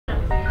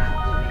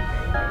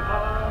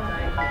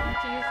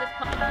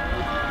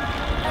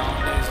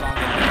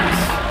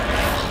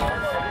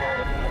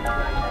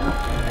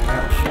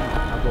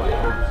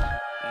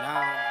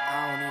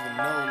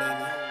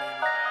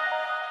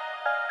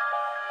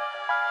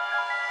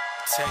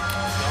It's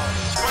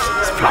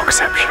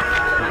vlogception.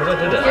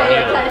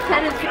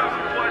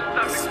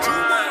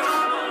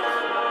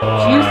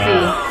 Juicy.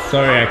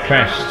 Sorry, I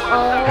crashed.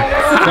 Oh.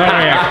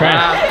 Sorry, I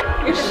crashed.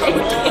 You're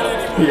shaking.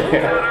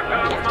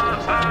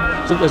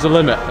 Yeah. So there's a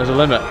limit. There's a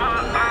limit.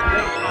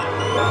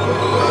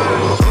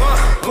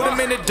 Put him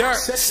in the dirt.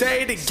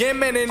 Say it again,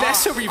 man, and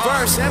that's a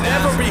reverse.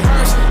 Never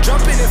rehearse.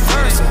 Jumping in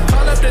first.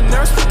 Call up the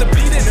nurse, put the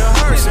beat in her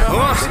hearse.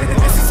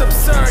 This is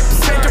absurd.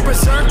 Take the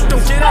berserk.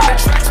 Don't get on the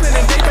tracks, man,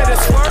 and they better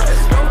swerve.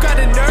 Don't got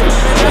a nerve,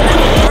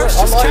 man.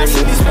 Just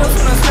catching these words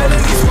when I'm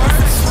spelling these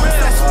words.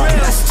 That's real.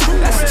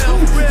 That's too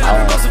real.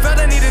 Roosevelt,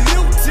 I need a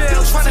new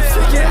deal. Trying to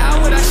figure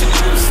out what I should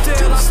do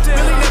still.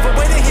 Really never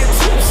waiting here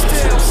too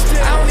still.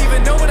 I don't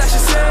even know what I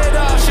should say at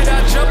all. Should I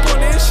jump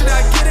on in? Should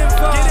I get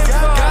involved?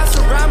 Guys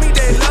around me,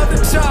 they love to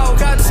talk.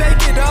 I take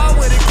it all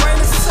with a grain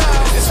of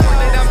salt. It's one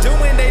that I'm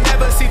doing, they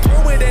never see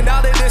through it. And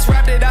all of this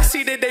rap that I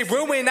see that they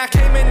ruin. I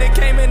came in the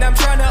game and I'm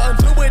trying to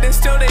undo it. And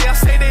still they all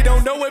say they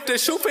don't know if the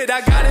shoe fit.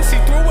 I gotta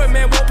see through it,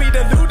 man, won't be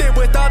deluded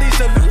with all these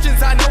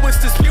illusions. I know it's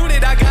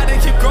disputed, I gotta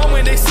keep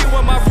growing. They see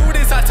what my root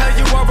is, I tell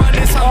you I run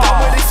this, I'm done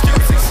with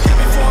excuses. Give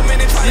me 4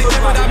 minutes, try to give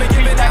it, I've been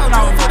giving out.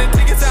 Do it for the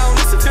tickets, I don't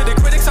listen to the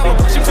critics. I'ma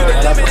push them to the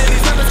limit, and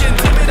these numbers getting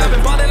timid. I've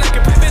been balling like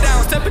a pivot, I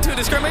don't step into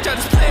the scrimmage. I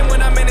just play them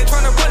when I'm in it,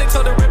 trying to run it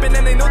till the ribbon.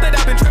 And they know that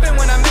I've been tripping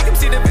when I make them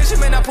see the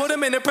vision. Man, I put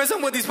them in the prison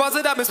with these bars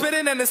that I've been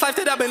spitting. And this life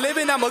that I've been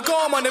living, I'ma go,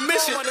 I'm on a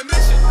mission.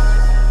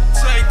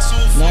 Take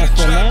two for the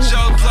trap,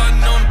 y'all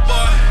plotting on the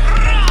boy.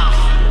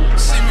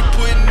 See me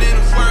putting in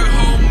the work,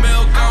 whole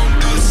milk, I don't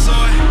do the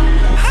soy.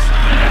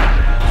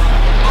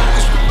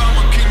 Always about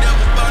my king,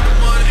 never about the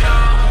money.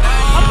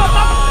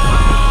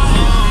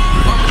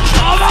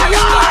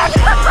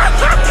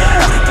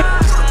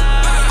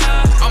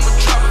 I'ma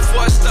try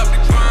before I stop the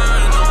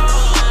grind.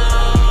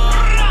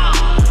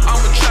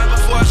 I'ma try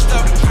before I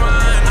stop the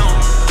grind.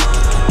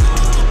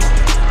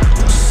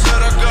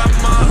 Said I got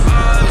my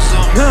eyes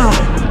on.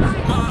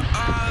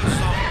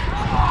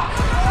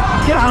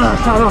 Get out of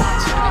the tunnel.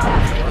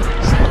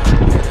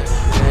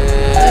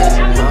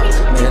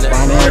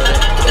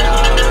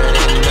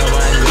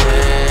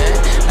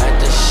 At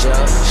the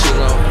show, she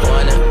gon'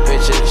 want a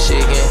picture, she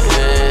get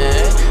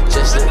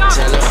just to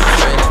tell her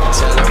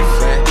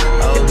friend,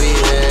 oh we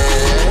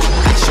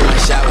shoot my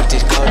shot with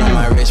this gold on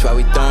my wrist while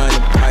we throwing the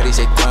parties,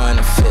 they throwing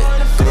the fit.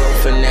 Girl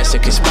finesse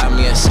can spot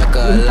me a sucker,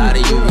 a lot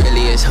of you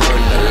really is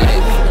holding the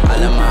label.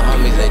 All of my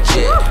homies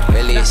legit,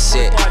 really is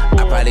sick.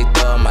 I probably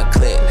throw my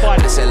clip,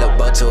 I sell a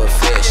boat to a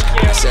fish.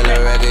 I sell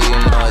a record, you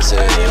know it's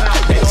a hit.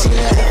 See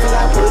that cause I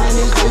put in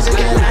this music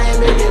and I ain't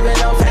been giving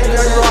no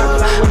favors at all.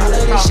 All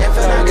of this chef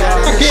and I got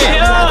it.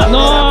 No!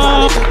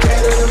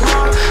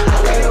 I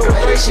like the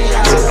way that she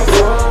out to the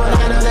phone.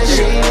 I know that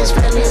she ain't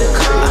expect me to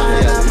call.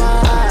 I got my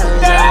eyes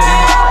on.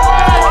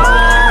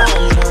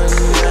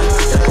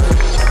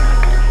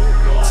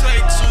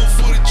 Take two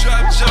for the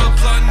trap, y'all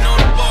plotting on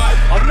the boy.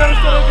 I've never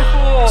done it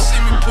before. See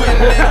me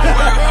putting in the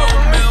work, whole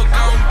milk,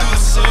 I don't do the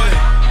soy.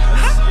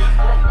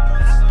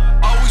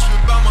 Always been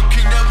about my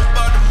king, never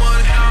about the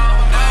money.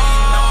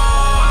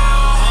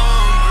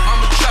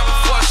 I'ma try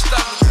before I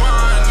stop the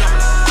grind.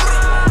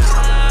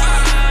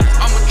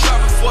 I'ma try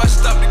before I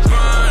stop the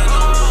grind.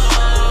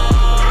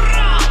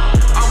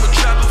 I'ma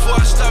try before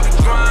I stop the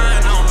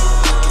grind.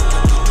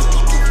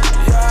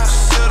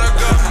 Said I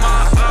got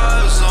my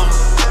eyes on.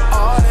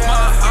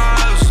 My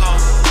eyes on.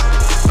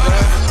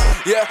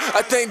 Yeah,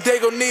 I think they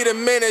gon' need a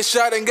minute.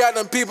 Shot and got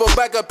them people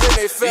back up in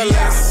their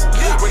feelings.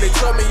 When they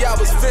told me I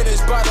was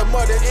finished, by the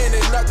mother in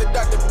it, nothing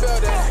out the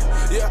building.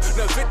 Yeah,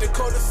 no victim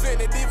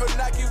co-defendant, even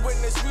Nike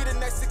witness, we the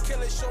next to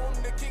kill it, show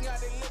them the king how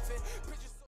they live.